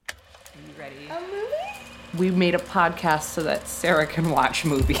You ready? A movie? We made a podcast so that Sarah can watch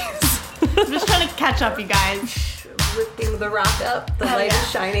movies. I'm just trying to catch up, you guys. Lifting the rock up, the Hell light yeah.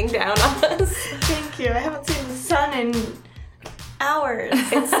 is shining down on us. Thank you. I haven't seen the sun in hours.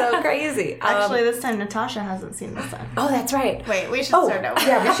 It's so crazy. Actually, this time Natasha hasn't seen the sun. Oh, that's right. Wait, we should start over.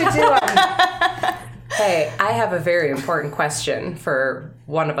 Yeah, we should do Hey, I have a very important question for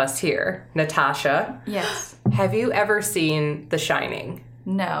one of us here. Natasha, Yes. have you ever seen The Shining?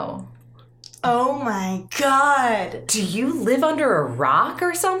 No. Oh my god. Do you live under a rock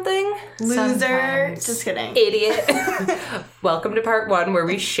or something? Loser. Sometimes. Just kidding. Idiot. Welcome to part 1 where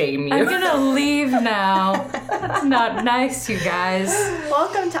we shame you. I'm gonna leave now. That's not nice, you guys.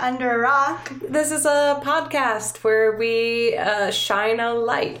 Welcome to Under a Rock. This is a podcast where we shine a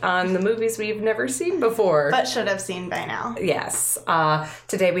light on the movies we've never seen before. But should have seen by now. Yes.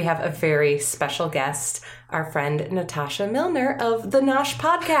 Today we have a very special guest, our friend Natasha Milner of the Nosh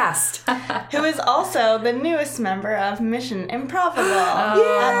Podcast. Who is also the newest member of Mission Improbable at the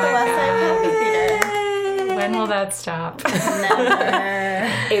West Side Puppy Theater. When will that stop?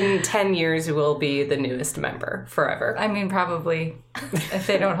 Never. In 10 years, you will be the newest member forever. I mean, probably. If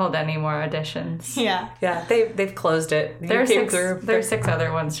they don't hold any more auditions. Yeah. Yeah, they've closed it. You There are came through. there are 6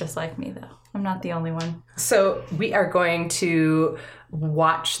 other ones just like me, though. I'm not the only one. So we are going to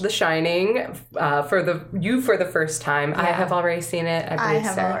watch The Shining for the first time. I have already seen it. I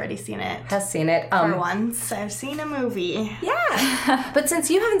have Sarah already seen it. has seen it. For once, I've seen a movie. Yeah. But since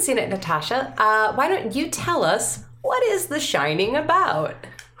you haven't seen it, Natasha, why don't you tell us, what is The Shining about?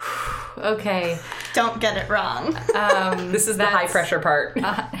 Okay. Don't get it wrong. This is the high pressure part.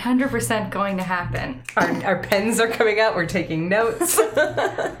 100% going to happen. Our pens are coming out. We're taking notes.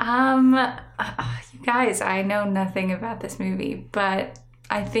 You guys, I know nothing about this movie, but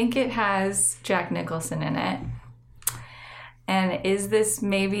I think it has Jack Nicholson in it. And is this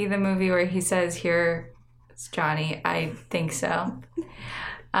maybe the movie where he says, "Here's Johnny"? I think so.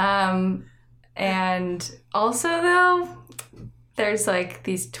 And also, though, there's like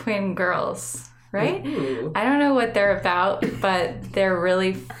these twin girls, right? Ooh. I don't know what they're about, but they're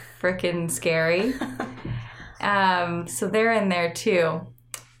really freaking scary. So they're in there too.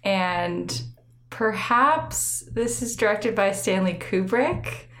 And perhaps this is directed by Stanley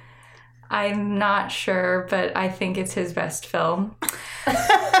Kubrick. I'm not sure, but I think it's his best film.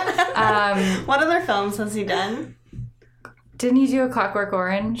 What other films has he done? Didn't he do A Clockwork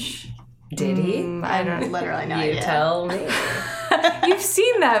Orange? Did he? I don't. Literally no You idea. tell me. You've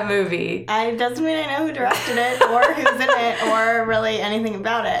seen that movie. I doesn't mean I know who directed it or who's in it or really anything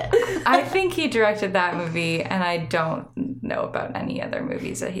about it. I think he directed that movie, and I don't know about any other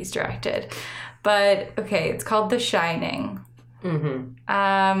movies that he's directed. But, okay, it's called The Shining.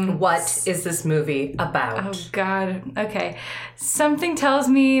 Mm-hmm. What is this movie about? Oh, God. Okay. Something tells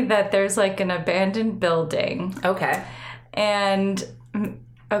me that there's, like, an abandoned building. Okay. And,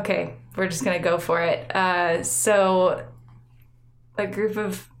 okay, we're just going to go for it. So, a group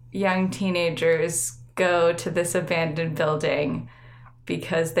of young teenagers go to this abandoned building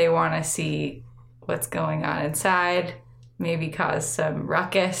because they want to see what's going on inside, maybe cause some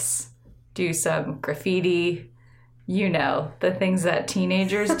ruckus, do some graffiti, you know, the things that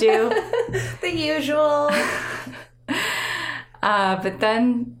teenagers do. The usual. But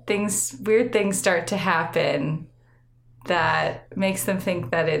then weird things start to happen that makes them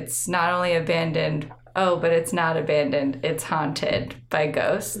think that it's not only abandoned, but it's not abandoned, it's haunted by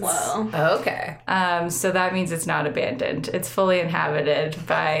ghosts. Whoa. Okay. So that means it's not abandoned. It's fully inhabited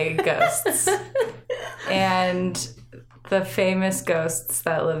by ghosts. And the famous ghosts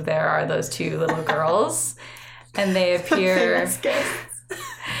that live there are those 2 little girls. And they appear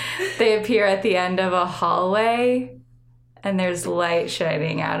they appear at the end of a hallway, and there's light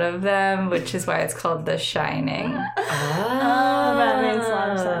shining out of them, which is why it's called The Shining. Oh, that makes a lot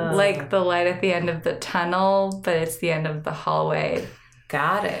of sense. Like the light at the end of the tunnel, but it's the end of the hallway.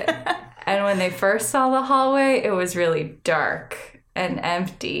 Got it. And when they first saw the hallway, it was really dark and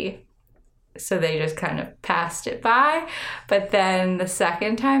empty. So they just kind of passed it by. But then the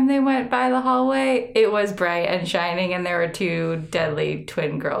second time they went by the hallway, it was bright and shining, and there were 2 deadly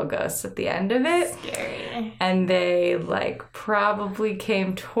twin girl ghosts at the end of it. Scary. And they probably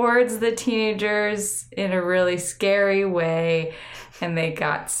came towards the teenagers in a really scary way, and they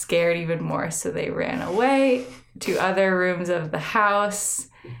got scared even more, so they ran away to other rooms of the house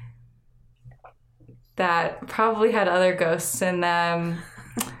that probably had other ghosts in them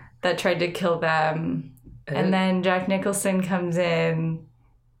that tried to kill them. And then Jack Nicholson comes in,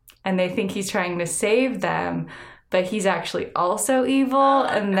 and they think he's trying to save them, but he's actually also evil.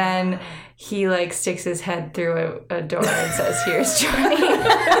 And then he like sticks his head through a door and says, "Here's Johnny."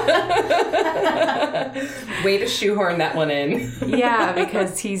 Way to shoehorn that one in. Yeah,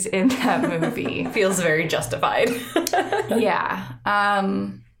 because he's in that movie. Feels very justified. Yeah.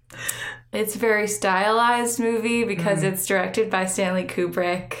 It's a very stylized movie because it's directed by Stanley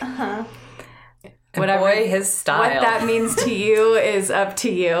Kubrick. Whatever, boy, his style. What that means to you is up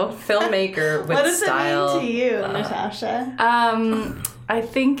to you. Filmmaker with What does style. it mean to you, Natasha? I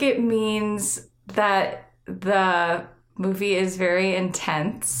think it means that the movie is very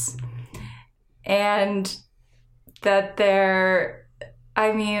intense and that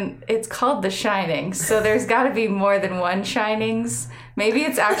it's called The Shining, so there's got to be more than one Shinings. Maybe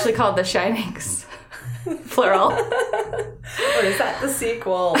it's actually called The Shinings. Plural. Or is that the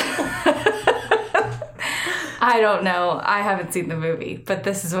sequel? I don't know. I haven't seen the movie, but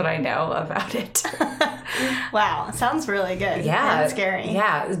this is what I know about it. Wow, it sounds really good. Yeah. And scary.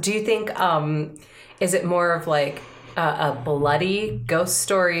 Yeah. Do you think, is it more of like a bloody ghost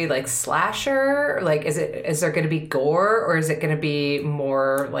story, like slasher? Like, is there going to be gore, or is it going to be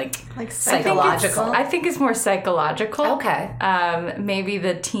more like psychological? I think it's more psychological. Okay. Maybe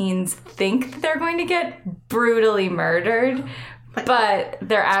the teens think they're going to get brutally murdered, but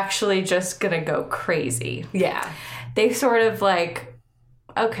they're actually just going to go crazy. Yeah. They sort of like,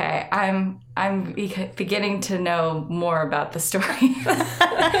 okay, I'm beginning to know more about the story.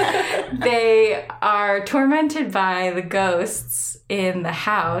 They are tormented by the ghosts in the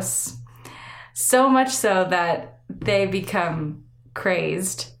house, so much so that they become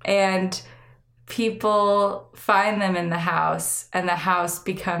crazed, and people find them in the house, and the house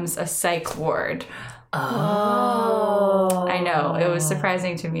becomes a psych ward. Oh. I know. It was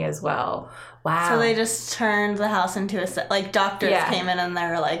surprising to me as well. Wow. So they just turned the house into like doctors came in and they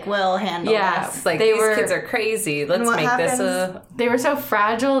were like, we'll handle this. It's like, these kids are crazy. Let's make this a... They were so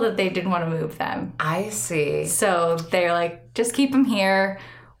fragile that they didn't want to move them. I see. So they're like, just keep them here.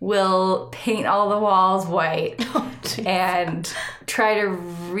 We'll paint all the walls white and try to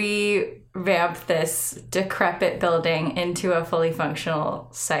revamp this decrepit building into a fully functional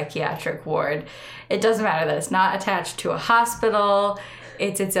psychiatric ward. It doesn't matter that it's not attached to a hospital.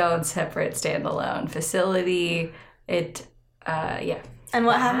 It's its own separate standalone facility. And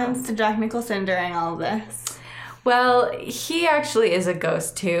what happens to Jack Nicholson during all of this? Well, he actually is a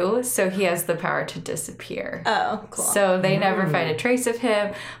ghost too, so he has the power to disappear. Oh, cool. So they never find a trace of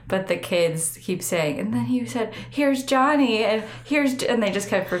him, but the kids keep saying, and then he said, here's Johnny, and they just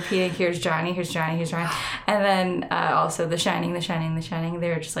kept repeating, here's Johnny, here's Johnny, here's Johnny. And then also The Shining, The Shining, The Shining. They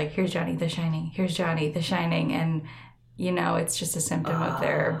were just like, here's Johnny, The Shining, here's Johnny, The Shining. And, it's just a symptom of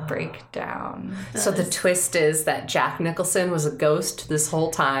their breakdown. So the twist is that Jack Nicholson was a ghost this whole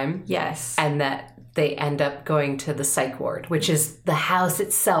time. Yes. And that they end up going to the psych ward, which is the house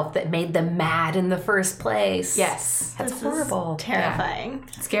itself that made them mad in the first place. Yes. That's horrible. Terrifying.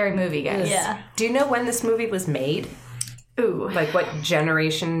 Yeah. Scary movie, guys. Yeah. Do you know when this movie was made? Ooh. Like what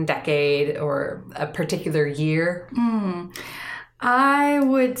generation, decade, or a particular year? I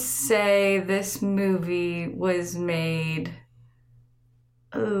would say this movie was made,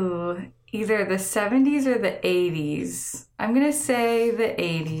 either the 70s or the 80s. I'm going to say the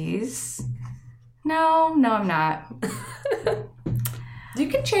 80s. No, I'm not. You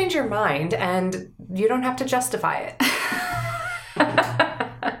can change your mind, and you don't have to justify it.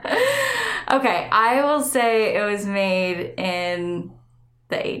 Okay, I will say it was made in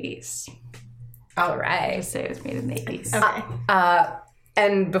the 80s. All right. Just say it was made in the 80s. Okay.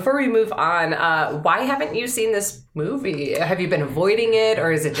 And before we move on, why haven't you seen this movie? Have you been avoiding it,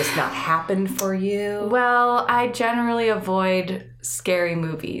 or has it just not happened for you? Well, I generally avoid scary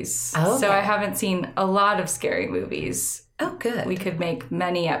movies. Oh, okay. So I haven't seen a lot of scary movies. Oh, good. We could make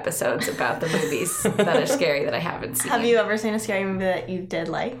many episodes about the movies that are scary that I haven't seen. Have you ever seen a scary movie that you did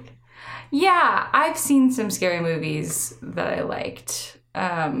like? Yeah, I've seen some scary movies that I liked.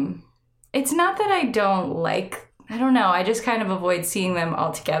 It's not that I don't like, I don't know, I just kind of avoid seeing them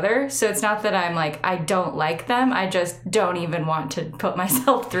altogether. So it's not that I'm like, I don't like them, I just don't even want to put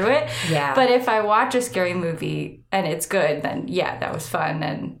myself through it. Yeah. But if I watch a scary movie and it's good, then yeah, that was fun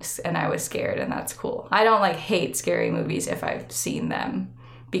and I was scared and that's cool. I don't like hate scary movies if I've seen them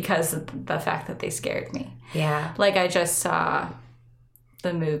because of the fact that they scared me. Yeah. Like I just saw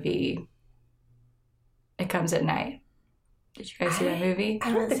the movie It Comes at Night. Did you guys see that movie?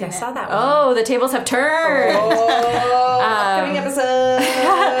 I don't think I saw that one. Oh, the tables have turned. Upcoming episode.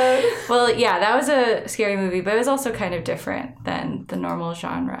 Well, yeah, that was a scary movie, but it was also kind of different than the normal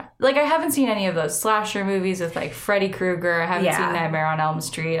genre. Like, I haven't seen any of those slasher movies with, like, Freddy Krueger. I haven't seen Nightmare on Elm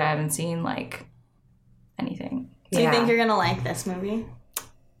Street. I haven't seen, like, anything. Do you think you're going to like this movie?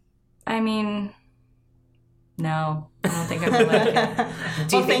 I mean, No, I don't think I'm going to like it.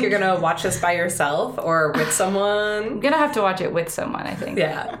 Do you think you're going to watch this by yourself or with someone? I'm going to have to watch it with someone, I think.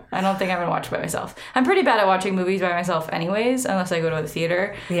 Yeah. I don't think I'm going to watch it by myself. I'm pretty bad at watching movies by myself anyways, unless I go to the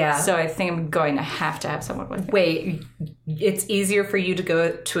theater. Yeah. So I think I'm going to have someone with me. Wait, it's easier for you to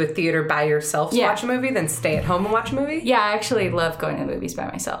go to a theater by yourself to watch a movie than stay at home and watch a movie? Yeah, I actually love going to movies by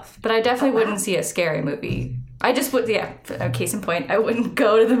myself. But I definitely wouldn't see a scary movie. I just would, case in point, I wouldn't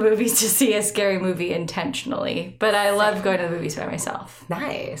go to the movies to see a scary movie intentionally. But I love going to the movies by myself.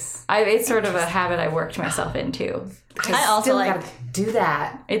 Nice. It's sort of a habit I worked myself into. I also gotta do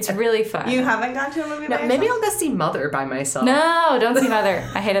that. It's really fun. You haven't gone to a movie by yourself? Maybe I'll go see Mother by myself. No, don't see Mother.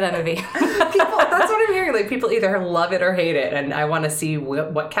 I hated that movie. That's what I'm hearing. Like, people either love it or hate it, and I want to see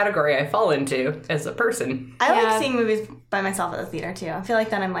what category I fall into as a person. I like seeing movies by myself at the theater, too. I feel like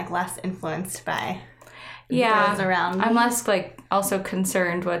then I'm, like, less influenced by those around me. I'm less, like, also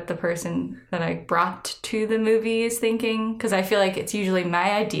concerned what the person that I brought to the movie is thinking, because I feel like it's usually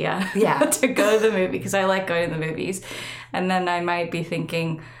my idea to go to the movie, because I like going to the movies. And then I might be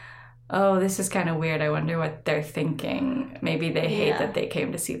thinking, oh, this is kind of weird. I wonder what they're thinking. Maybe they hate that they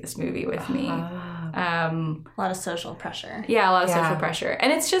came to see this movie with me. A lot of social pressure. Yeah, a lot of social pressure.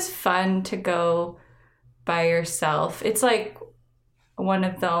 And it's just fun to go by yourself. It's like one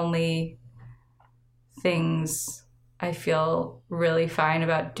of the only things I feel really fine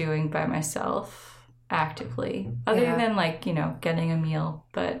about doing by myself actively. Other than, like, getting a meal.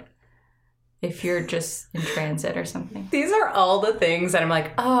 But if you're just in transit or something. These are all the things that I'm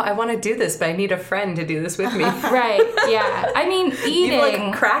like, oh, I want to do this, but I need a friend to do this with me. Right, yeah. I mean, eating. You've,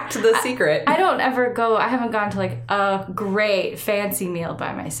 like, cracked the secret. I haven't gone to, like, a great fancy meal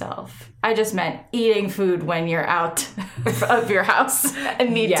by myself. I just meant eating food when you're out of your house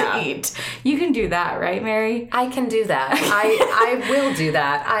and need to eat. You can do that, right, Mary? I can do that. I will do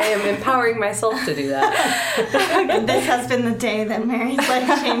that. I am empowering myself to do that. This has been the day that Mary's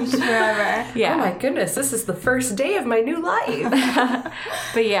life changed forever. Yeah. Oh my goodness, this is the first day of my new life.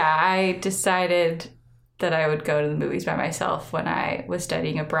 But yeah, I decided that I would go to the movies by myself when I was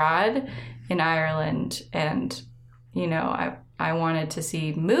studying abroad in Ireland. And, I wanted to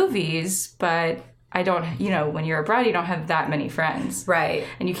see movies, but I don't, when you're abroad, you don't have that many friends. Right.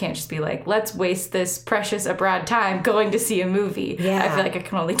 And you can't just be like, let's waste this precious abroad time going to see a movie. Yeah. I feel like I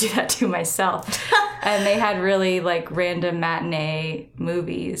can only do that to myself. And they had really, like, random matinee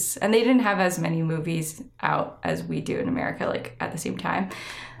movies. And they didn't have as many movies out as we do in America, like, at the same time.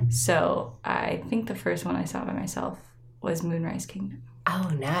 So I think the first one I saw by myself was Moonrise Kingdom.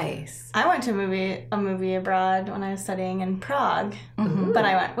 Oh, nice. I went to a movie abroad when I was studying in Prague, but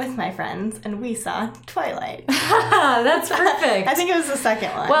I went with my friends and we saw Twilight. That's perfect. I think it was the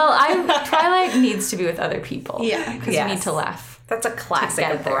second one. Well, Twilight needs to be with other people. Yeah. Because you need to laugh. That's a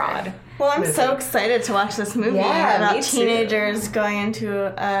classic abroad. Well, I'm so excited to watch this movie about teenagers going into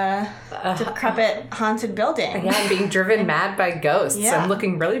a decrepit haunted building. Yeah, and being driven mad by ghosts. Yeah. I'm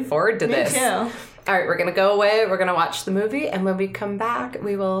looking really forward to this. Me too. All right, we're going to go away. We're going to watch the movie. And when we come back,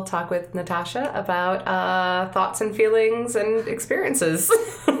 we will talk with Natasha about thoughts and feelings and experiences.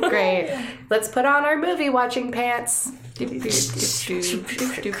 Great. Let's put on our movie watching pants. Button.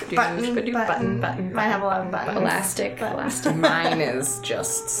 Might have a lot of buttons. Elastic. Mine is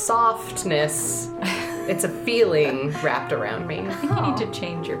just softness. It's a feeling wrapped around me. I think you need to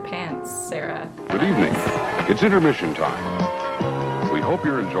change your pants, Sarah. Good evening. It's intermission time. We hope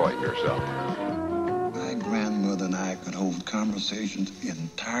you're enjoying yourself. My grandmother and I could hold conversations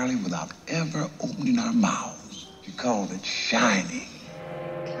entirely without ever opening our mouths. She called it shining.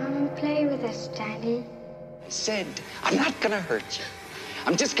 Come and play with us, Daddy. I said, I'm not gonna hurt you.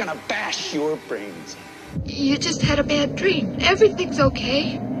 I'm just gonna bash your brains in. You just had a bad dream. Everything's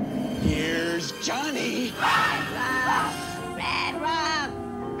okay. Here's Johnny. Red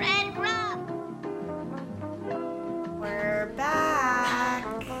rum! Red rum! We're back.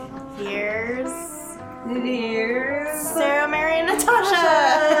 Here's Sarah, Mary, and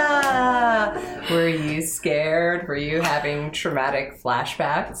Natasha. Were you scared? Were you having traumatic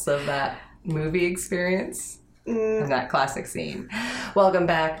flashbacks of that movie experience? And that classic scene. Welcome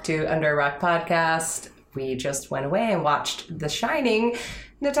back to Under a Rock Podcast. We just went away and watched The Shining.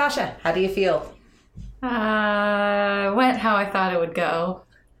 Natasha, how do you feel? Went how I thought it would go,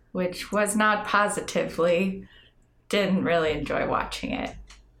 which was not positively. Didn't really enjoy watching it.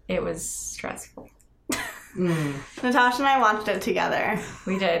 It was stressful. Natasha and I watched it together.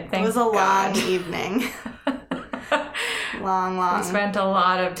 We did. Thank It was a God. long evening. long. We spent a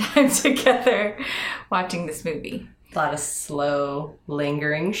lot of time together watching this movie. A lot of slow,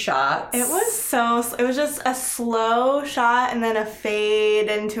 lingering shots. It was just a slow shot and then a fade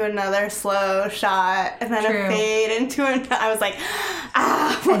into another slow shot and then a fade into another. I was like,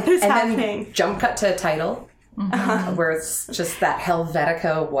 what is happening? Then jump cut to a title. Where it's just that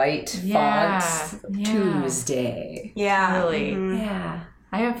Helvetica white font. Tuesday. Yeah. Really. Yeah.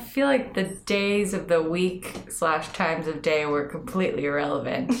 I feel like the days of the week / times of day were completely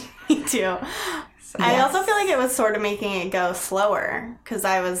irrelevant. Me too. I also feel like it was sort of making it go slower because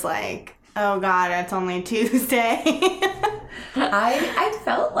I was like, oh God, it's only Tuesday. I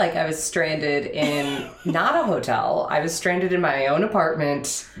felt like I was stranded in not a hotel. I was stranded in my own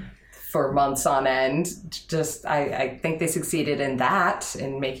apartment for months on end. Just, I think they succeeded in that,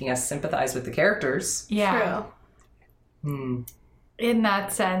 in making us sympathize with the characters. Yeah. True. In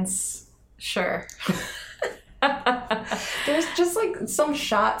that sense, sure. There's just like some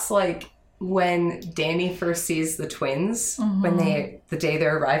shots like when Danny first sees the twins when the day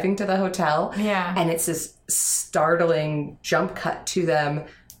they're arriving to the hotel. Yeah. And it's this startling jump cut to them.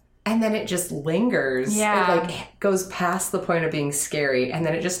 And then it just lingers. Yeah. It like goes past the point of being scary. And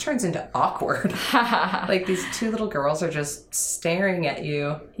then it just turns into awkward. Like these two little girls are just staring at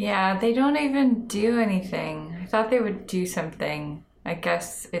you. Yeah, they don't even do anything. I thought they would do something. I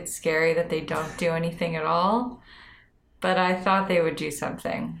guess it's scary that they don't do anything at all. But I thought they would do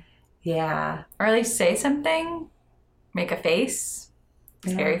something. Yeah. Or at least say something. Make a face.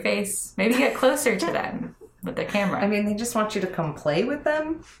 Scary face. Maybe get closer to them with the camera. I mean, they just want you to come play with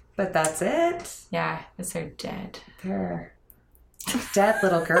them. But that's it. Yeah, because they're dead. They're dead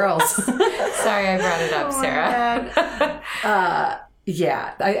little girls. Sorry I brought it up, Sarah.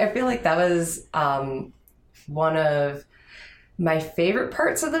 Yeah, I feel like that was one of my favorite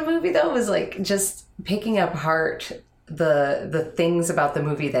parts of the movie, though, was like just picking apart the things about the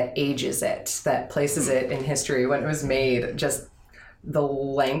movie that ages it, that places it in history when it was made, just the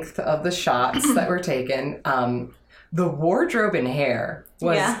length of the shots that were taken. The wardrobe and hair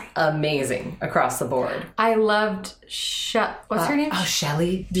was amazing across the board. I loved what's her name? Oh,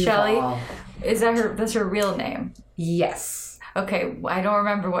 Shelley Shelley. Duvall. Is that that's her real name? Yes. Okay, I don't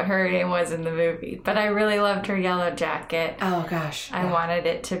remember what her name was in the movie, but I really loved her yellow jacket. Oh gosh. I wanted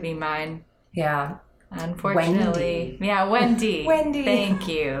it to be mine. Yeah. Unfortunately. Wendy. Yeah, Wendy. Wendy. Thank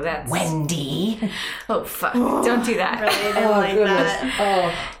you. That's Wendy. Oh fuck. Don't do that. Really didn't like that.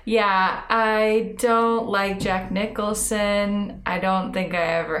 Oh. Yeah, I don't like Jack Nicholson. I don't think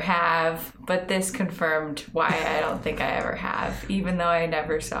I ever have, but this confirmed why I don't think I ever have, even though I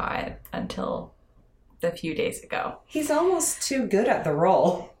never saw it until a few days ago. He's almost too good at the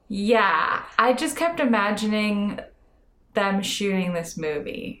role. Yeah, I just kept imagining them shooting this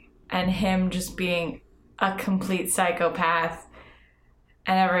movie and him just being a complete psychopath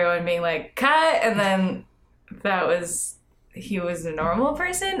and everyone being like, cut, and then he was a normal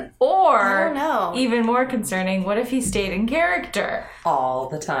person? Or, I don't know. Even more concerning, what if he stayed in character? All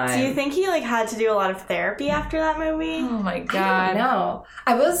the time. Do you think he had to do a lot of therapy after that movie? Oh my God. I don't know.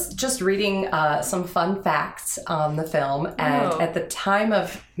 I was just reading some fun facts on the film, and at the time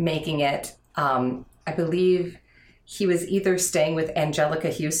of making it, I believe he was either staying with Angelica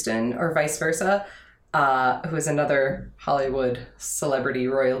Houston or vice versa, who is another Hollywood celebrity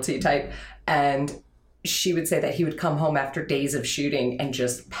royalty type, and she would say that he would come home after days of shooting and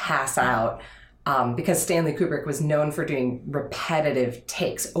just pass out because Stanley Kubrick was known for doing repetitive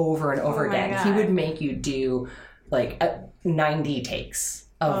takes over and over again. God. He would make you do like 90 takes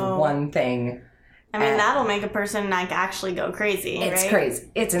of one thing. I mean, that'll make a person actually go crazy. It's right?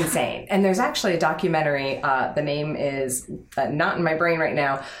 crazy. It's insane. And there's actually a documentary. The name is not in my brain right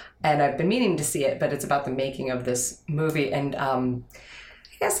now, and I've been meaning to see it, but it's about the making of this movie. And I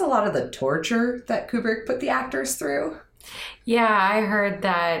guess a lot of the torture that Kubrick put the actors through. Yeah, I heard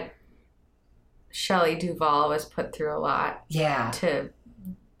that Shelley Duvall was put through a lot. Yeah. To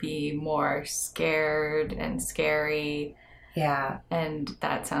be more scared and scary. Yeah. And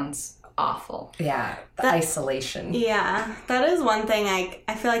that sounds awful. Yeah. The isolation. Yeah. That is one thing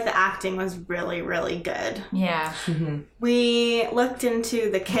I feel like the acting was really, really good. Yeah. Mm-hmm. We looked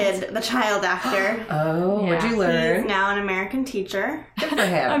into the child actor. Oh, what'd you learn? He's now an American teacher. Good for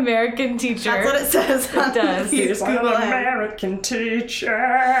him. American teacher. That's what it says. It does. He's an American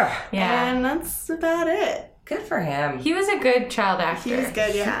teacher. Yeah. And that's about it. Good for him. He was a good child actor. He was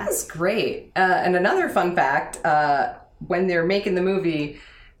good, yeah. That's great. And another fun fact, when they're making the movie,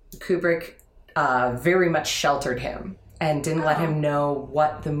 Kubrick very much sheltered him and didn't let him know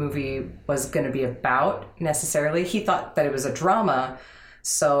what the movie was going to be about necessarily. He thought that it was a drama,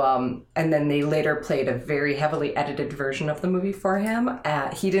 So, and then they later played a very heavily edited version of the movie for him.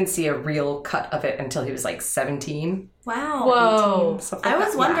 He didn't see a real cut of it until he was like 17. Wow. Whoa. 18, I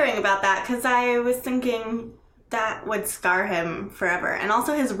was wondering about that because I was thinking that would scar him forever. And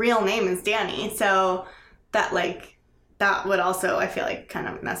also his real name is Danny. So that would also, I feel like, kind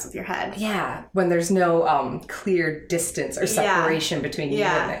of mess with your head. Yeah. When there's no clear distance or separation between you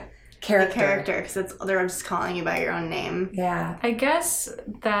and the character. The character, because they're just calling you by your own name. Yeah. I guess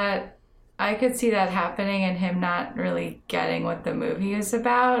that I could see that happening and him not really getting what the movie is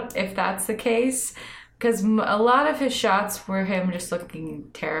about, if that's the case. Because a lot of his shots were him just looking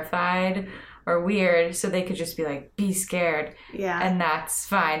terrified or weird, so they could just be like, be scared. Yeah. And that's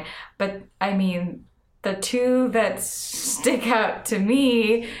fine. But, I mean, the two that stick out to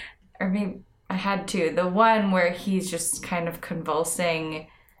me, or maybe I had two. The one where he's just kind of convulsing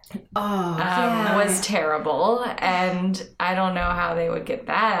was terrible, and I don't know how they would get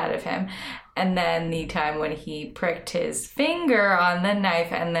that out of him. And then the time when he pricked his finger on the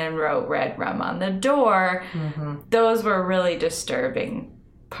knife and then wrote Red Rum on the door, those were really disturbing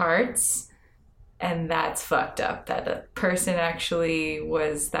parts. And that's fucked up that a person actually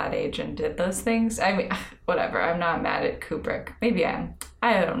was that age and did those things. I mean, whatever. I'm not mad at Kubrick. Maybe I am.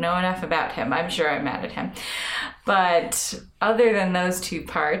 I don't know enough about him. I'm sure I'm mad at him. But other than those two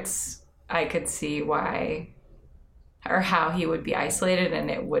parts, I could see why or how he would be isolated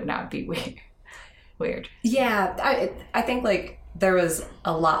and it would not be weird. Yeah. I think, like, there was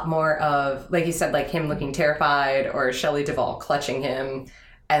a lot more of, like you said, like him looking terrified or Shelley Duvall clutching him.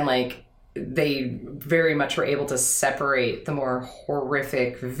 And, like, they very much were able to separate the more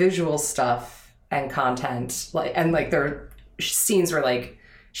horrific visual stuff and content. Like there are scenes where like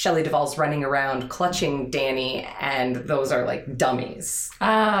Shelley Duvall's running around clutching Danny, and those are like dummies.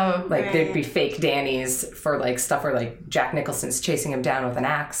 Oh, like they'd be fake Dannies for like stuff where like Jack Nicholson's chasing him down with an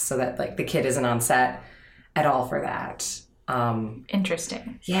axe so that like the kid isn't on set at all for that.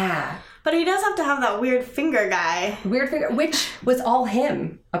 Interesting. Yeah. But he does have to have that weird finger guy. Weird finger, which was all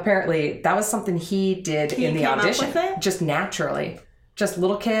him. Apparently, that was something he did in the audition. Up with it? Just naturally. Just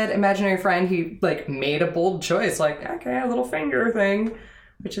little kid, imaginary friend. He like made a bold choice. Like, okay, a little finger thing,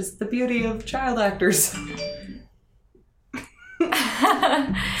 which is the beauty of child actors.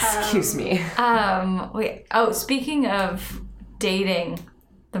 Excuse me. Wait. Oh, speaking of dating.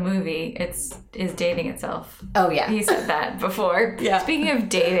 The movie is dating itself. Oh, yeah. He said that before. Yeah. Speaking of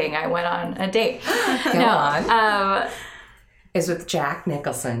dating, I went on a date. Go on. Is with Jack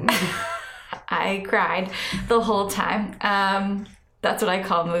Nicholson. I cried the whole time. That's what I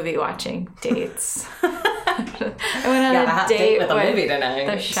call movie watching, dates. I went on a date with a movie tonight.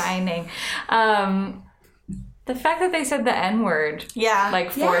 The Shining. The fact that they said the N-word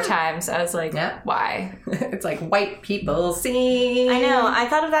like 4 times, I was like, why? It's like white people sing. I know. I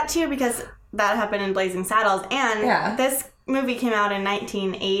thought of that too because that happened in Blazing Saddles. And this movie came out in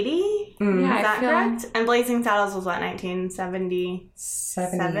 1980. Is that correct? And Blazing Saddles was what,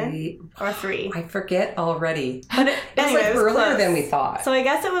 1977? Or 3? I forget already. But it was like earlier close. than we thought. So I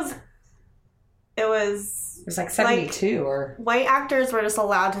guess it was like 72 or... White actors were just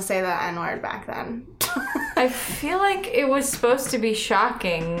allowed to say the N-word back then. I feel like it was supposed to be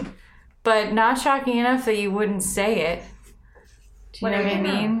shocking, but not shocking enough that you wouldn't say it. Do you know what I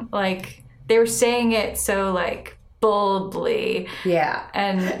mean? Like, they were saying it so, like, boldly. Yeah.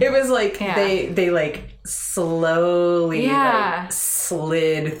 And it was like they like slowly like,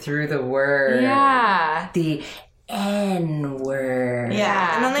 slid through the word. Yeah. The N-word.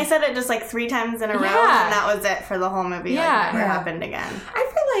 Yeah. And then they said it just like 3 times in a row, and that was it for the whole movie. Yeah. Like, never happened again.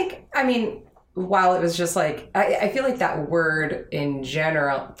 I feel like, I mean, while it was just like, I feel like that word in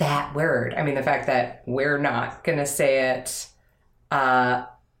general, I mean, the fact that we're not going to say it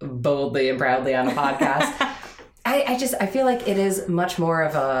boldly and proudly on a podcast, I feel like it is much more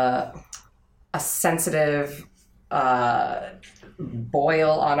of a sensitive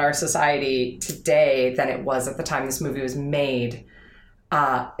boil on our society today than it was at the time this movie was made.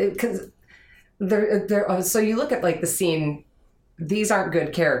 Because so you look at like the scene, these aren't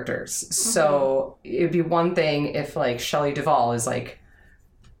good characters. So it'd be one thing if like Shelley Duvall is like,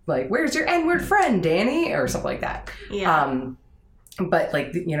 where's your N-word friend, Danny? Or something like that. Yeah. But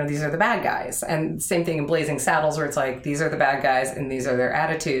like, you know, these are the bad guys. And same thing in Blazing Saddles where it's like, these are the bad guys and these are their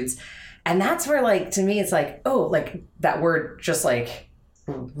attitudes. And that's where like, to me, it's like, oh, like that word just like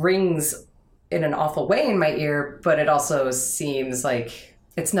rings in an awful way in my ear, but it also seems like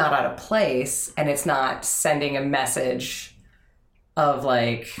it's not out of place and it's not sending a message of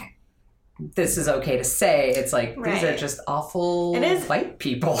like, this is okay to say. It's like, these are just awful white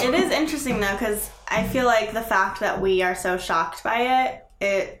people. It is interesting though, because I feel like the fact that we are so shocked by it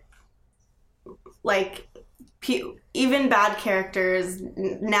it, like, even bad characters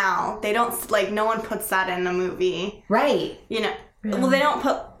now, they don't, like, no one puts that in a movie. Right. You know, well, they don't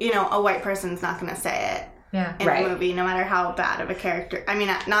put, you know, a white person's not going to say it in a movie, no matter how bad of a character. I mean,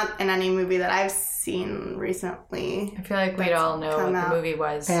 not in any movie that I've seen recently. I feel like we'd all know what the movie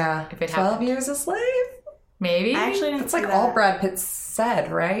was. Yeah. If it 12 happened. Years a Slave? Maybe? I actually didn't It's see like that. all Brad Pitt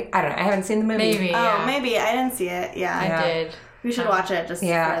said, right? I don't know. I haven't seen the movie. Maybe, yeah. Oh, maybe. I didn't see it. Yeah. I did. We should watch it just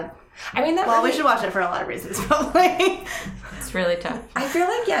Yeah. for... I mean, that Well, really, we should watch it for a lot of reasons, probably. It's really tough. I feel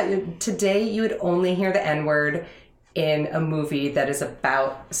like, yeah, today you would only hear the N-word in a movie that is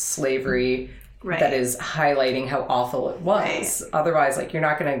about slavery, that is highlighting how awful it was. Otherwise, like, you're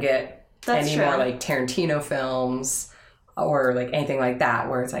not going to get any more, like, Tarantino films or, like, anything like that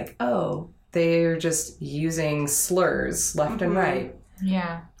where it's like, oh, they're just using slurs left and right.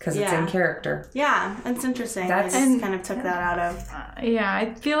 Yeah. Because it's in character. Yeah, it's interesting. That's- I just kind of took that out of... Yeah,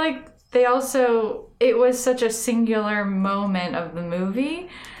 I feel like they also, it was such a singular moment of the movie,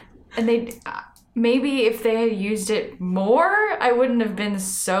 and they, maybe if they had used it more, I wouldn't have been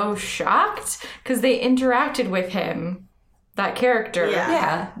so shocked, because they interacted with him, that character.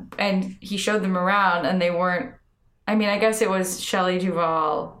 Yeah. And he showed them around, and they weren't, I mean, I guess it was Shelley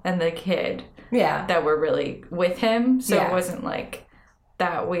Duvall and the kid that were really with him, so it wasn't like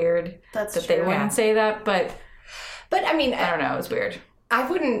that weird that they wouldn't say that, but I mean, I don't know, it was weird. I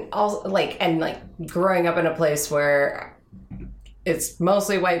wouldn't also growing up in a place where it's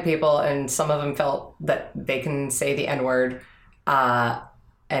mostly white people and some of them felt that they can say the N-word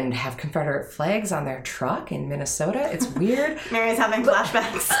and have Confederate flags on their truck in Minnesota. It's weird. Mary's having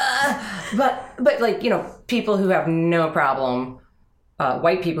flashbacks. But like, you know, people who have no problem,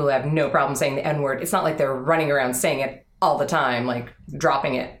 white people who have no problem saying the N-word, it's not like they're running around saying it all the time, like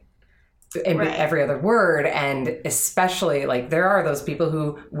dropping it in every other word. And especially, like, there are those people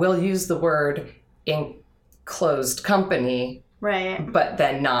who will use the word in closed company, but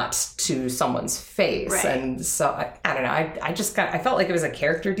then not to someone's face. And so I don't know, I felt like it was a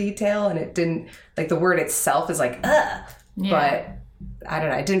character detail, and it didn't, like, the word itself is like but I don't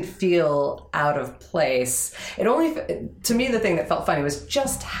know, it didn't feel out of place. It only, to me, the thing that felt funny was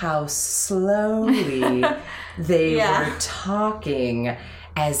just how slowly they were talking,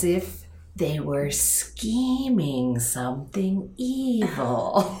 as if they were scheming something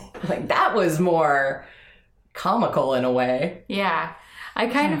evil. Like, that was more comical in a way. Yeah. I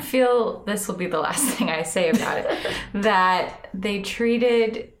kind of feel, this will be the last thing I say about it, that they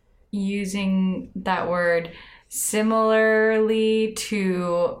treated using that word similarly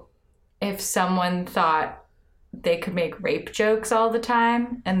to if someone thought they could make rape jokes all the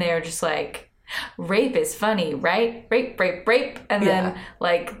time, and they're just like, rape is funny, right? Rape, rape, rape. And then,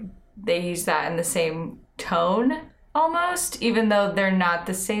 like, they use that in the same tone almost, even though they're not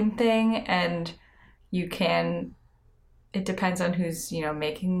the same thing. And you can, it depends on who's, you know,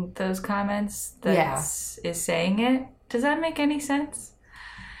 making those comments that is saying it. Does that make any sense?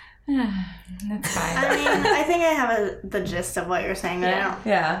 That's fine. I mean, I think I have the gist of what you're saying. But I don't.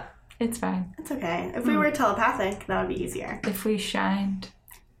 Yeah. It's fine. It's okay. If we were telepathic, that would be easier. If we shined.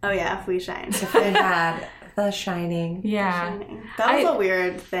 Oh, yeah, if we shined. If they had The Shining. Yeah. That was a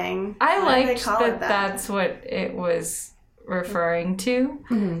weird thing. I Why did liked they call it that's what it was referring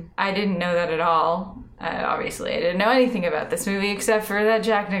to. I didn't know that at all. Obviously, I didn't know anything about this movie except for that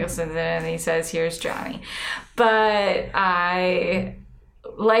Jack Nicholson's in it and he says, "Here's Johnny." But I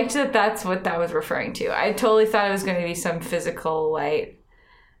liked that that's what that was referring to. I totally thought it was going to be some physical light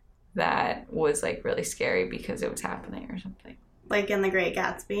that was, like, really scary because it was happening or something. Like in The Great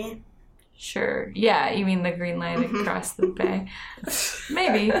Gatsby? Sure. Yeah, you mean the green light across the bay?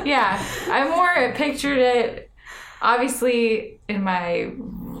 Maybe, yeah. I more pictured it, obviously, in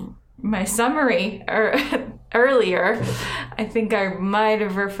my summary earlier. I think I might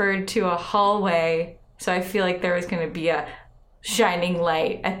have referred to a hallway, so I feel like there was going to be a shining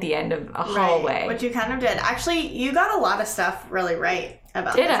light at the end of a hallway. Which you kind of did. Actually, you got a lot of stuff really right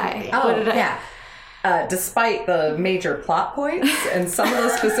about this movie. Oh, What did I? yeah. Despite the major plot points and some of the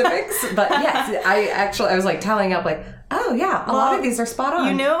specifics, but yes, I was like tallying up, like, oh yeah, a lot of these are spot on.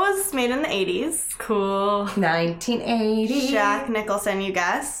 You knew it was made in the 80s. Cool. 1980. Jack Nicholson, you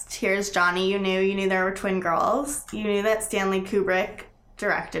guessed. Here's Johnny, you knew there were twin girls. You knew that Stanley Kubrick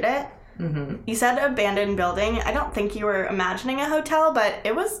directed it. You said abandoned building. I don't think you were imagining a hotel, but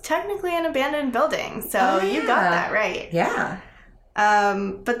it was technically an abandoned building, so you got that right. Yeah.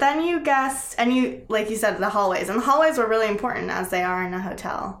 But then you guessed, and you, like you said, the hallways. And the hallways were really important, as they are in a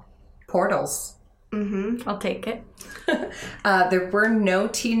hotel. Portals. I'll take it. There were no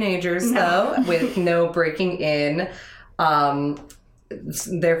teenagers, though, with no breaking in.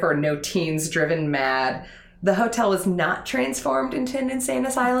 therefore no teens driven mad. The hotel was not transformed into an insane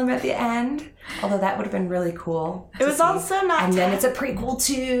asylum at the end, although that would have been really cool. It was also not... And then it's a prequel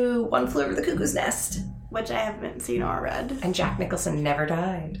to One Flew Over the Cuckoo's Nest. Which I haven't seen or read. And Jack Nicholson never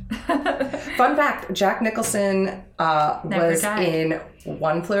died. Fun fact, Jack Nicholson was in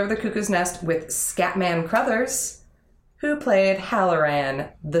One Flew Over the Cuckoo's Nest with Scatman Crothers, who played Halloran,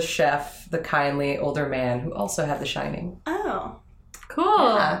 the chef, the kindly older man who also had The Shining. Oh. Cool.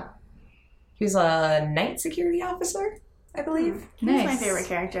 Yeah. He was a night security officer, I believe. He's my favorite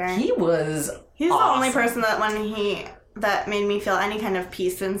character. He was He's awesome. the only person that made me feel any kind of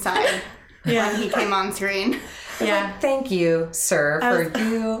peace inside when he came on screen. Yeah. Thank you, sir, for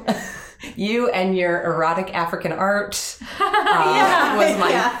you and your erotic African art was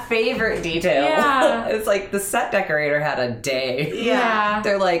my favorite detail. Yeah. It's like the set decorator had a day. Yeah.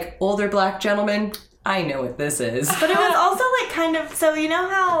 They're like, older black gentlemen, I know what this is. But it was also like kind of, so you know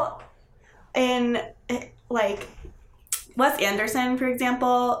how in like Wes Anderson, for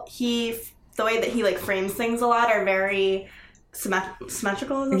example, the way that he like frames things a lot are very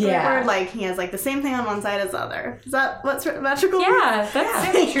symmetrical, is the word? Like he has like the same thing on one side as the other. Is that what symmetrical means? Yeah, that's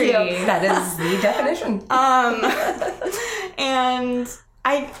symmetry. That is the definition. And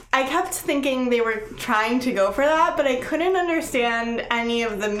I kept thinking they were trying to go for that, but I couldn't understand any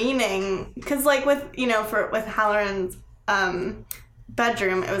of the meaning. Because like with Halloran's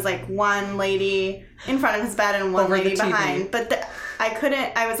bedroom, it was like one lady in front of his bed and one lady behind. But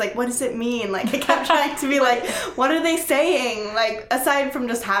I was like, what does it mean? Like I kept trying to be like, what are they saying? Like aside from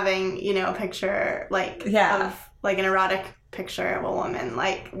just having, a picture of like an erotic picture of a woman,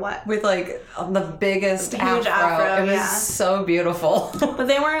 like what? With like the biggest huge afro. It was so beautiful. But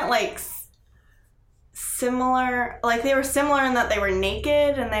they weren't like similar. Like they were similar in that they were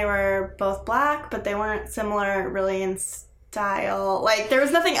naked and they were both black, but they weren't similar really in style. Like there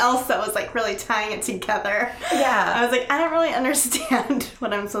was nothing else that was like really tying it together. Yeah. I was like, I don't really understand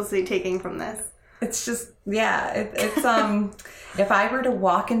what I'm supposed to be taking from this. It's just, it's if I were to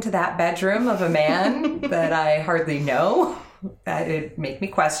walk into that bedroom of a man that I hardly know, it'd make me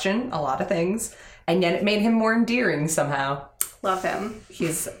question a lot of things, and yet it made him more endearing somehow. Love him.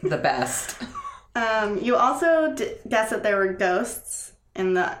 He's the best. You also guessed that there were ghosts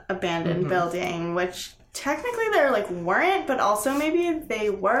in the abandoned building, which technically there like weren't, but also maybe they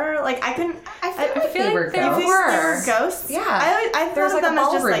were. Like I feel like they were There were ghosts. Yeah, I thought there's of like them a as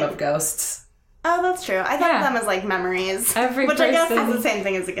just ballroom like of ghosts. Oh, that's true. I thought of them as like memories, Every which I guess person- is the same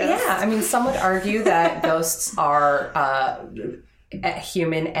thing as a ghost. Yeah, I mean, some would argue that ghosts are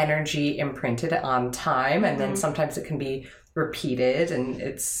human energy imprinted on time, and then sometimes it can be repeated, and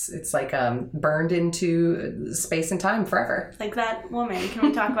it's like burned into space and time forever. Like that woman. Can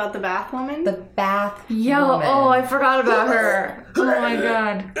we talk about the bath woman? The bath Yo, woman. oh, I forgot about her. Oh my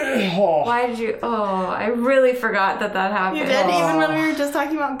god. Why did you? Oh, I really forgot that happened. You did? Even when we were just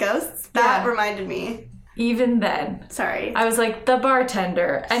talking about ghosts? That reminded me. Even then. Sorry. I was like, the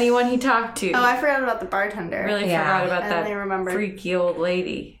bartender, anyone he talked to. Oh, I forgot about the bartender. Really forgot about I that only remembered. freaky old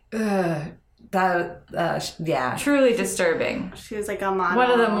lady. Yeah. Truly disturbing. She was like a model.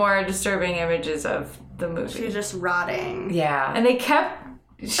 One of the more disturbing images of the movie. She was just rotting. Yeah. And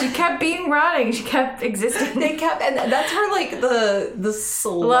she kept being rotting. She kept existing. And that's where like the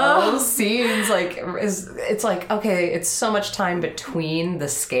slow scenes it's like, okay, it's so much time between the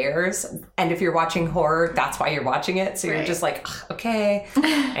scares, and if you're watching horror, that's why you're watching it, so you're just like, okay,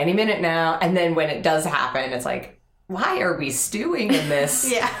 any minute now. And then when it does happen, it's like, why are we stewing in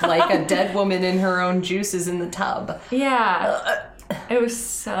this? Like a dead woman in her own juices in the tub. Yeah. It was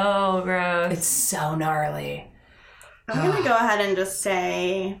so gross. It's so gnarly. I'm gonna go ahead and just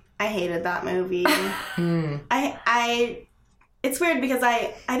say I hated that movie. It's weird because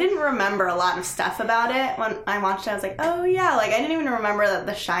I didn't remember a lot of stuff about it when I watched it. I was like, oh yeah, like I didn't even remember that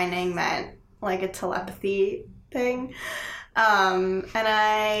The Shining meant like a telepathy thing. And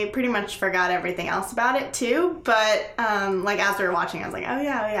I pretty much forgot everything else about it too. But like as we were watching, I was like, oh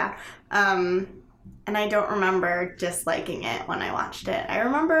yeah. And I don't remember disliking it when I watched it. I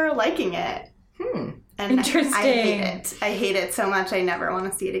remember liking it. And Interesting. I hate it. I hate it so much I never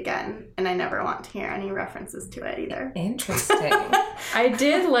want to see it again. And I never want to hear any references to it either. Interesting. I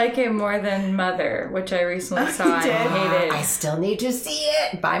did like it more than Mother, which I recently saw and did? hated. I still need to see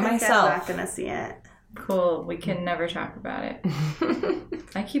it by I'm myself. not going to see it. Cool. We can never talk about it.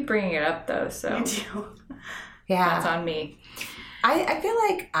 I keep bringing it up though, so Me too. Yeah. that's on me. I feel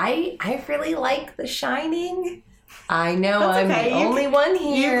like I really like The Shining. I know That's I'm okay. the only one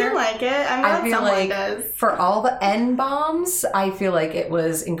here. You can like it. I'm glad I feel someone like does. for all the N-bombs, I feel like it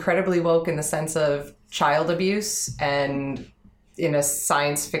was incredibly woke in the sense of child abuse and in a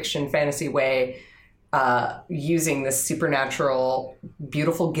science fiction fantasy way, using this supernatural,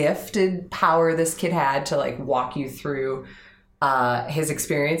 beautiful, gifted power this kid had to like walk you through his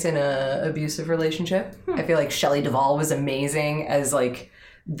experience in a abusive relationship. I feel like Shelley Duvall was amazing as like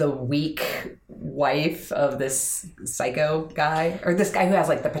the weak wife of this psycho guy, or this guy who has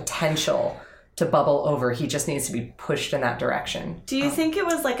like the potential to bubble over. He just needs to be pushed in that direction. Do you think it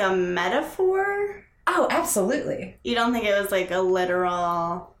was like a metaphor? Oh, absolutely. You don't think it was like a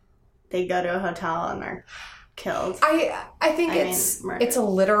literal, they go to a hotel and they're killed? I think it's a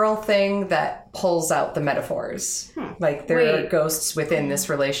literal thing that pulls out the metaphors. Like there are ghosts within this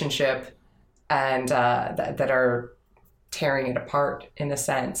relationship and that are tearing it apart in a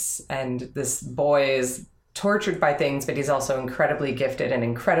sense. And this boy is tortured by things, but he's also incredibly gifted and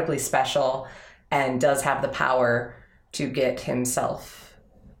incredibly special and does have the power to get himself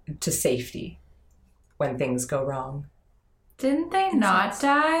to safety when things go wrong. Didn't they not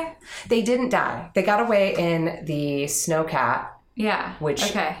die? They didn't die. They got away in the snowcat. Yeah. Which,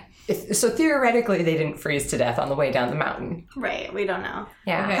 okay. So theoretically, they didn't freeze to death on the way down the mountain. Right, we don't know.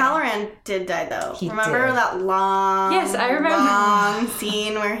 Yeah. Okay. Halloran did die, though. He remember did. that long, Yes, I remember. long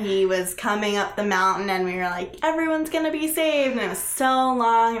scene where he was coming up the mountain and we were like, everyone's going to be saved. And it was so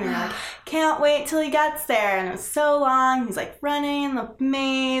long. And we were like, can't wait till he gets there. And it was so long. He's like running in the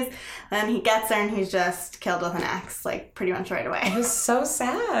maze. Then he gets there and he's just killed with an axe, like pretty much right away. It was so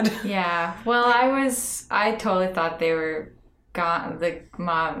sad. Yeah. Well, I totally thought they were gone. The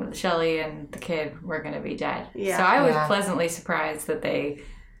mom, Shelley, and the kid were going to be dead. Yeah. So I was pleasantly surprised that they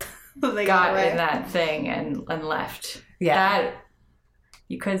They got away. in that thing and left. Yeah. That,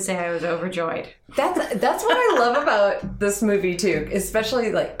 you could say I was overjoyed. That's what I love about this movie, too.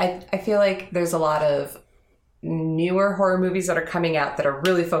 Especially, like, I feel like there's a lot of newer horror movies that are coming out that are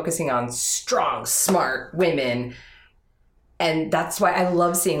really focusing on strong, smart women. And that's why I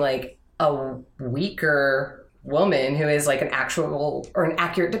love seeing, like, a weaker woman who is like an actual or an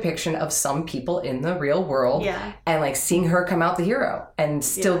accurate depiction of some people in the real world. Yeah. And like seeing her come out the hero and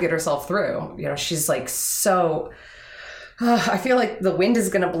still get herself through. You know, she's like so... I feel like the wind is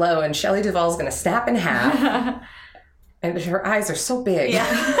going to blow and Shelley Duvall is going to snap in half. And her eyes are so big. Yeah.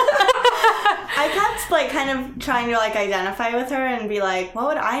 I kept like kind of trying to like identify with her and be like, what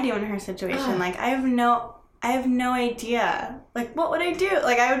would I do in her situation? Like I have no idea. Like, what would I do?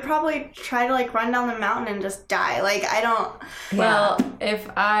 Like, I would probably try to, like, run down the mountain and just die. Like, I don't... Well, if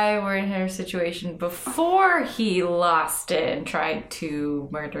I were in her situation before he lost it and tried to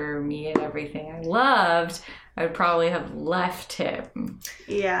murder me and everything I loved, I would probably have left him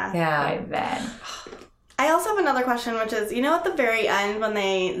Yeah. by then. I also have another question, which is, you know at the very end when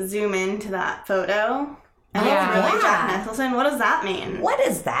they zoom into that photo? And it's really Jack Nicholson? What does that mean? What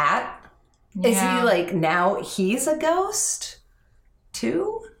is that? Is he like, now he's a ghost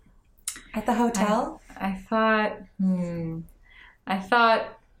too at the hotel? I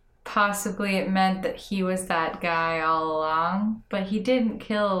thought possibly it meant that he was that guy all along, but he didn't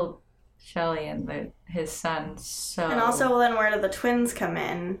kill Shelley and his son, so... And also, then where do the twins come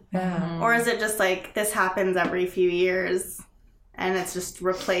in? Yeah. Or is it just like, this happens every few years and it's just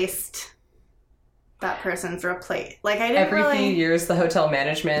replaced... That person's replaced. Like, I didn't Every few years, the hotel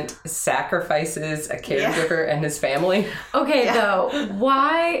management sacrifices a caregiver and his family. Okay, though,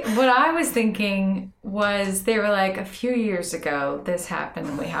 why... What I was thinking was they were like, a few years ago, this happened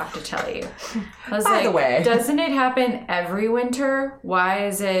and we have to tell you. I was By the way. doesn't it happen every winter? Why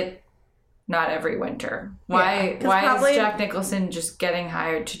is it not every winter? Why is Jack Nicholson just getting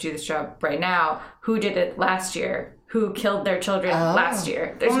hired to do this job right now? Who did it last year? Who killed their children last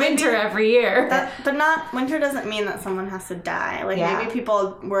year? There's winter every year. But winter doesn't mean that someone has to die. Like, maybe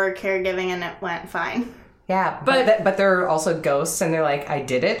people were caregiving and it went fine. Yeah, but there are also ghosts and they're like, I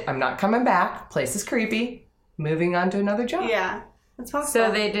did it. I'm not coming back. Place is creepy. Moving on to another job. Yeah, it's possible.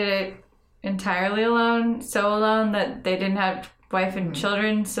 So they did it entirely alone, so alone that they didn't have wife and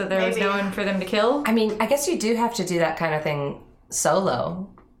children, so there was no one for them to kill? I mean, I guess you do have to do that kind of thing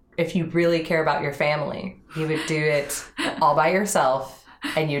solo. If you really care about your family, you would do it all by yourself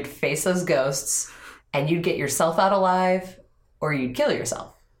and you'd face those ghosts and you'd get yourself out alive or you'd kill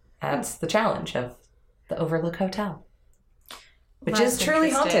yourself. That's the challenge of the Overlook Hotel, which is truly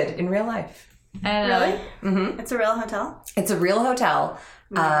haunted in real life. Really? Mm-hmm. It's a real hotel? It's a real hotel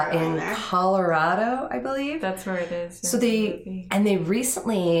in Colorado, I believe. That's where it is. So they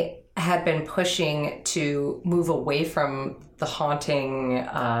recently had been pushing to move away from the haunting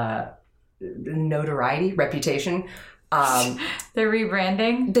notoriety, reputation They're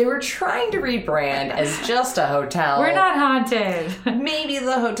rebranding. They were trying to rebrand as just a hotel. We're not haunted. Maybe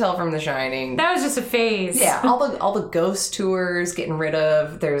the hotel from The Shining. That was just a phase. Yeah, all the ghost tours getting rid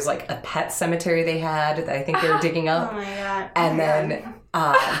of. There's like a pet cemetery they had that I think they were digging up. Oh my god. And then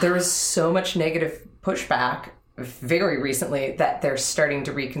there was so much negative pushback very recently that they're starting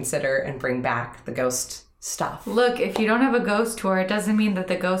to reconsider and bring back the ghost stuff. Look, if you don't have a ghost tour, it doesn't mean that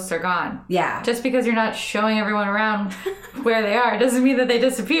the ghosts are gone. Yeah. Just because you're not showing everyone around where they are doesn't mean that they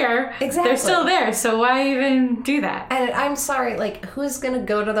disappear. Exactly. They're still there, so why even do that? And I'm sorry, like, who's going to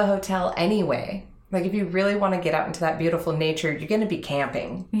go to the hotel anyway? Like, if you really want to get out into that beautiful nature, you're going to be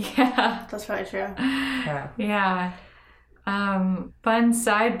camping. Yeah. That's probably true. Yeah. Yeah. Fun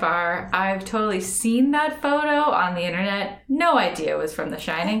sidebar. I've totally seen that photo on the internet. No idea it was from The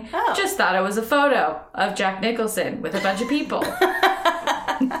Shining. Oh. Just thought it was a photo of Jack Nicholson with a bunch of people.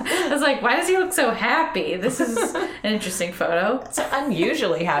 I was like, why does he look so happy? This is an interesting photo. It's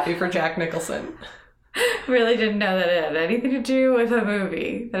unusually happy for Jack Nicholson. Really didn't know that it had anything to do with a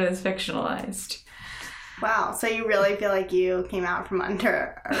movie that is fictionalized. Wow. So you really feel like you came out from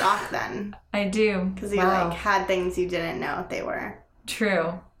under a rock then? I do. Because you like had things you didn't know what they were.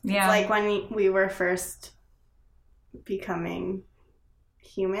 True. Yeah. It's like when we were first becoming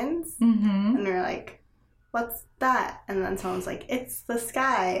humans, and we were like, what's that? And then someone's like, it's the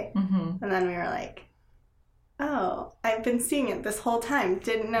sky. And then we were like, oh, I've been seeing it this whole time.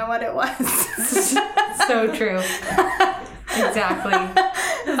 Didn't know what it was. So true. Exactly.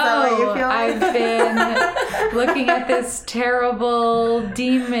 Is that what you feel? I've been looking at this terrible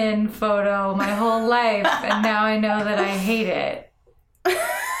demon photo my whole life, and now I know that I hate it.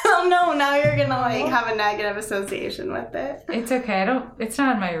 Oh no, now you're gonna like have a negative association with it. It's okay. It's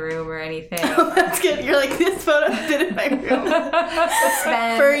not in my room or anything. Oh, that's good. You're like, this photo's been in my room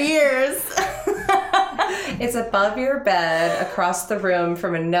for years. It's above your bed, across the room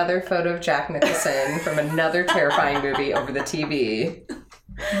from another photo of Jack Nicholson from another terrifying movie over the TV.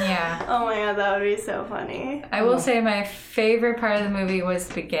 Yeah. Oh my god, that would be so funny. I will say my favorite part of the movie was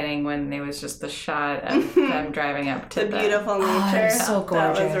the beginning when it was just the shot of them driving up to the beautiful nature. It was so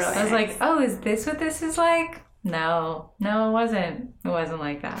gorgeous. That was really I was nice. like, oh, is this what this is like? No, it wasn't. It wasn't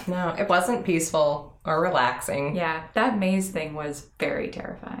like that. No, it wasn't peaceful or relaxing. Yeah, that maze thing was very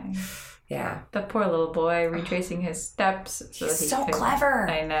terrifying. Yeah. The poor little boy retracing his steps. He's so clever.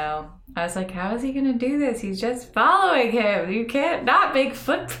 I know. I was like, how is he going to do this? He's just following him. You can't not make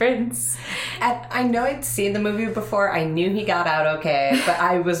footprints. And I know I'd seen the movie before. I knew he got out okay, but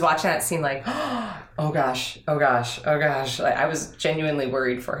I was watching that scene like, oh gosh. Like, I was genuinely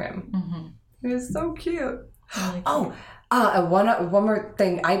worried for him. He was so cute. Really one more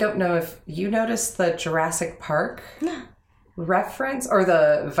thing. I don't know if you noticed the Jurassic Park reference or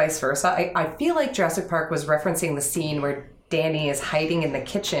the vice versa. I feel like Jurassic Park was referencing the scene where Danny is hiding in the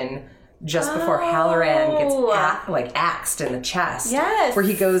kitchen just before Halloran gets axed in the chest. Yes. Where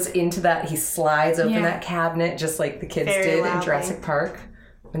he goes into that, he slides open that cabinet just like the kids Very did loudly. in Jurassic Park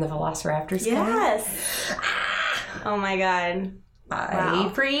when the Velociraptors came. Yes. Oh my god.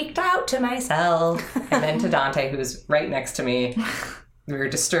 I freaked out to myself. And then to Dante, who's right next to me. We were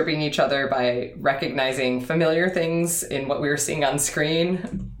disturbing each other by recognizing familiar things in what we were seeing on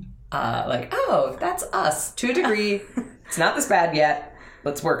screen. Like, oh, that's us to a degree. It's not this bad yet.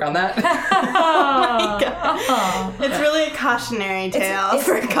 Let's work on that. Oh my god. It's really a cautionary tale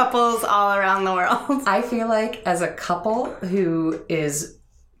for couples all around the world. I feel like as a couple who is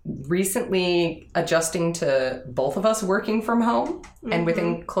recently adjusting to both of us working from home and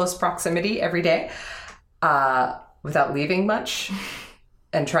within close proximity every day, without leaving much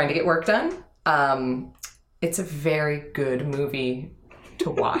and trying to get work done, it's a very good movie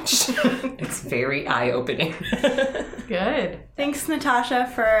to watch. It's very eye-opening. Good. Thanks,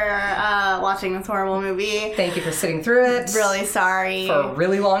 Natasha, for watching this horrible movie. Thank you for sitting through it. Really sorry. For a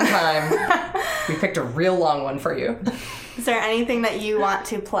really long time. We picked a real long one for you. Is there anything that you want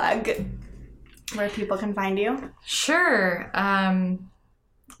to plug where people can find you? Sure.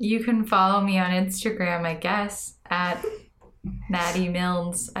 You can follow me on Instagram, I guess, at Natty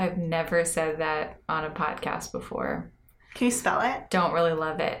Milnes. I've never said that on a podcast before. Can you spell it? Don't really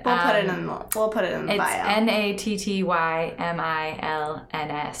love it. We'll put it in the it's bio.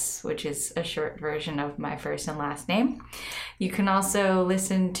 NATTYMILNS, which is a short version of my first and last name. You can also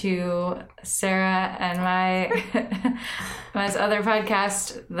listen to Sarah and my other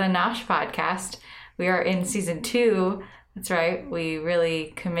podcast, the Nosh Podcast. We are in season 2. That's right. We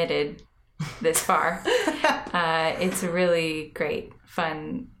really committed this far. It's a really great,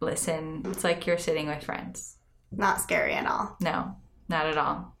 fun listen. It's like you're sitting with friends. Not scary at all. No, not at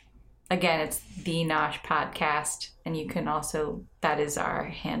all. again, it's the Nosh Podcast. And you can also, that is our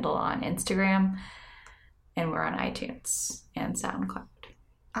handle on Instagram. And we're on iTunes and SoundCloud.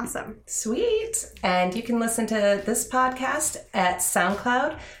 Awesome. Sweet. And you can listen to this podcast at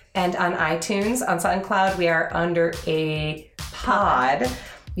SoundCloud and on iTunes. On SoundCloud, we are Under a Pod.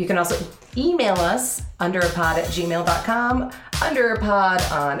 You can also email us underapod@gmail.com,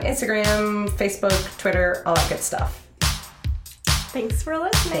 Underapod on Instagram, Facebook, Twitter, all that good stuff. Thanks for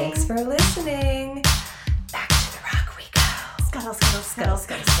listening. Thanks for listening. Back to the rock we go. Scuttle, scuttle, scuttle,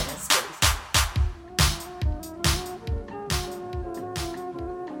 scuttle, scuttle.